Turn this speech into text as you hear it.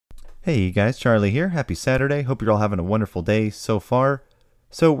Hey guys, Charlie here. Happy Saturday. Hope you're all having a wonderful day so far.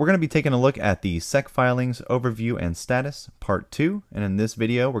 So we're going to be taking a look at the SEC filings overview and status part 2. And in this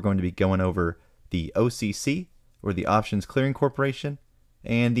video, we're going to be going over the OCC, or the Options Clearing Corporation,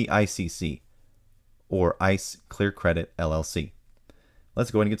 and the ICC, or ICE Clear Credit LLC. Let's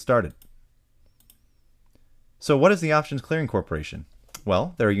go ahead and get started. So what is the Options Clearing Corporation?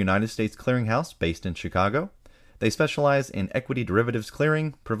 Well, they're a United States clearinghouse based in Chicago. They specialize in equity derivatives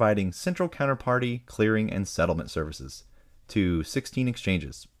clearing, providing central counterparty clearing and settlement services to 16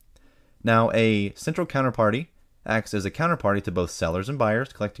 exchanges. Now, a central counterparty acts as a counterparty to both sellers and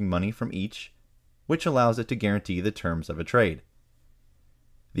buyers, collecting money from each, which allows it to guarantee the terms of a trade.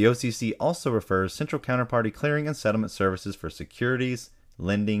 The OCC also refers central counterparty clearing and settlement services for securities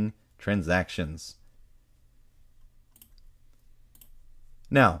lending transactions.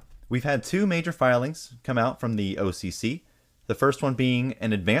 Now, we've had two major filings come out from the OCC, the first one being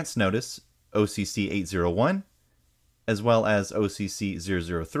an advance notice, OCC 801, as well as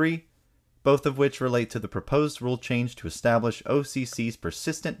OCC 003, both of which relate to the proposed rule change to establish OCC's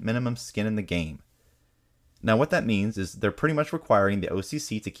persistent minimum skin in the game. Now what that means is they're pretty much requiring the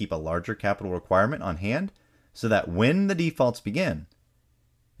OCC to keep a larger capital requirement on hand so that when the defaults begin,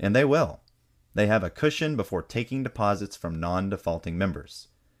 and they will, they have a cushion before taking deposits from non-defaulting members.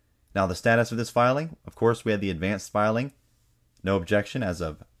 Now the status of this filing, of course we had the advanced filing, no objection as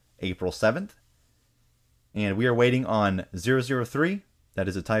of April 7th. And we are waiting on 003, that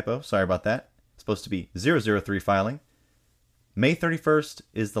is a typo, sorry about that. It's supposed to be 003 filing. May 31st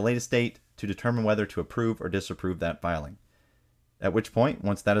is the latest date to determine whether to approve or disapprove that filing. At which point,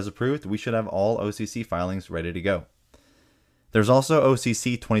 once that is approved, we should have all OCC filings ready to go. There's also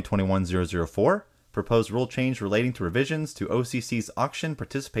OCC 2021-004, proposed rule change relating to revisions to OCC's auction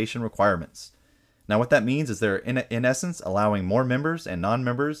participation requirements. Now what that means is they're in essence allowing more members and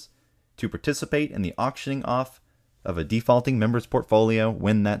non-members to participate in the auctioning off of a defaulting member's portfolio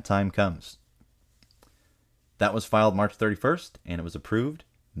when that time comes. That was filed March 31st and it was approved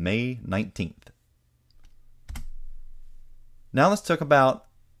May 19th. Now let's talk about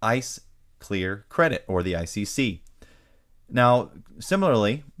ICE Clear Credit, or the ICC. Now,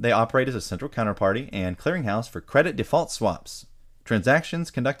 similarly, they operate as a central counterparty and clearinghouse for credit default swaps, transactions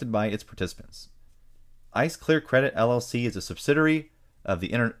conducted by its participants. ICE Clear Credit LLC is a subsidiary of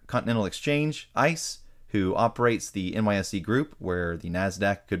the Intercontinental Exchange, ICE, who operates the NYSE group where the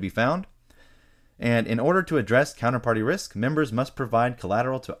NASDAQ could be found. And in order to address counterparty risk, members must provide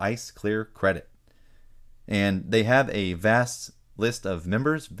collateral to ICE Clear Credit. And they have a vast list of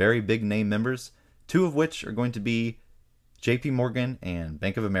members, very big name members, two of which are going to be JP Morgan and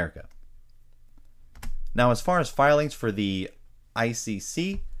Bank of America. Now, as far as filings for the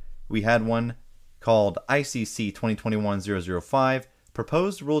ICC, we had one called ICC 2021-005,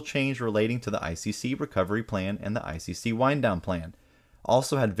 proposed rule change relating to the ICC recovery plan and the ICC wind down plan.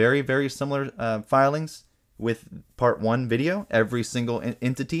 Also had very similar filings with part 1 video. Every single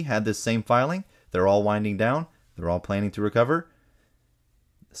entity had this same filing. They're all winding down. They're all planning to recover.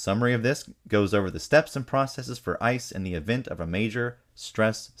 The summary of this goes over the steps and processes for ICE in the event of a major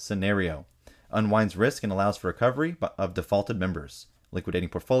stress scenario, unwinds risk and allows for recovery of defaulted members. Liquidating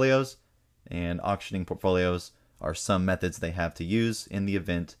portfolios and auctioning portfolios are some methods they have to use in the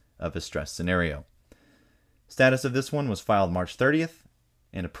event of a stress scenario. Status of this one was filed March 30th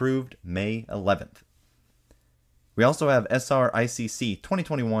and approved May 11th. We also have SR-ICC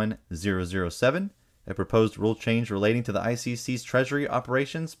 2021-007, a proposed rule change relating to the ICC's treasury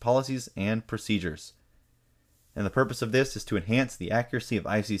operations, policies, and procedures. And the purpose of this is to enhance the accuracy of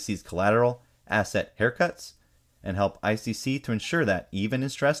ICC's collateral asset haircuts and help ICC to ensure that, even in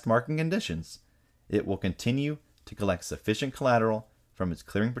stressed market conditions, it will continue to collect sufficient collateral from its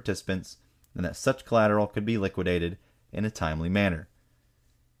clearing participants and that such collateral could be liquidated in a timely manner.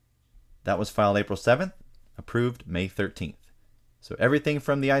 That was filed April 7th, approved May 13th. So everything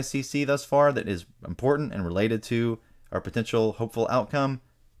from the ICC thus far that is important and related to our potential hopeful outcome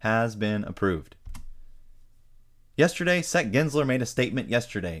has been approved. Yesterday, Sec Gensler made a statement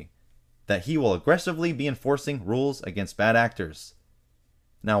that he will aggressively be enforcing rules against bad actors.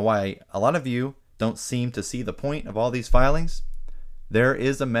 Now, why a lot of you don't seem to see the point of all these filings, there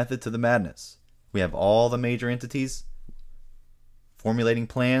is a method to the madness. We have all the major entities formulating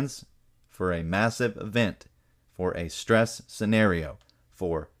plans for a massive event, for a stress scenario,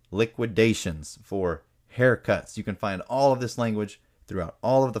 for liquidations, for haircuts. You can find all of this language throughout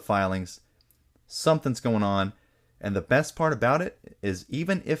all of the filings. Something's going on. And the best part about it is,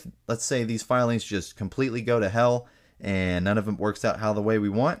 even if, let's say, these filings just completely go to hell and none of them works out how the way we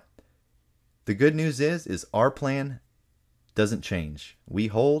want, the good news is our plan doesn't change. We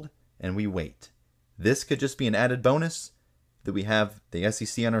hold and we wait. This could just be an added bonus that we have the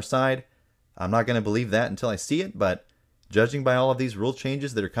SEC on our side. I'm not going to believe that until I see it, but judging by all of these rule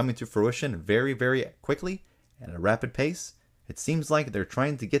changes that are coming to fruition very, very quickly at a rapid pace, it seems like they're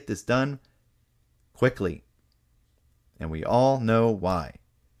trying to get this done quickly. And we all know why.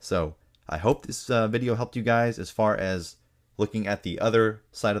 So I hope this video helped you guys as far as looking at the other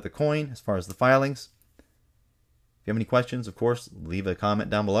side of the coin, as far as the filings. If you have any questions, of course, leave a comment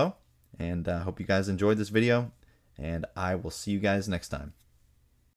down below. And I hope you guys enjoyed this video. And I will see you guys next time.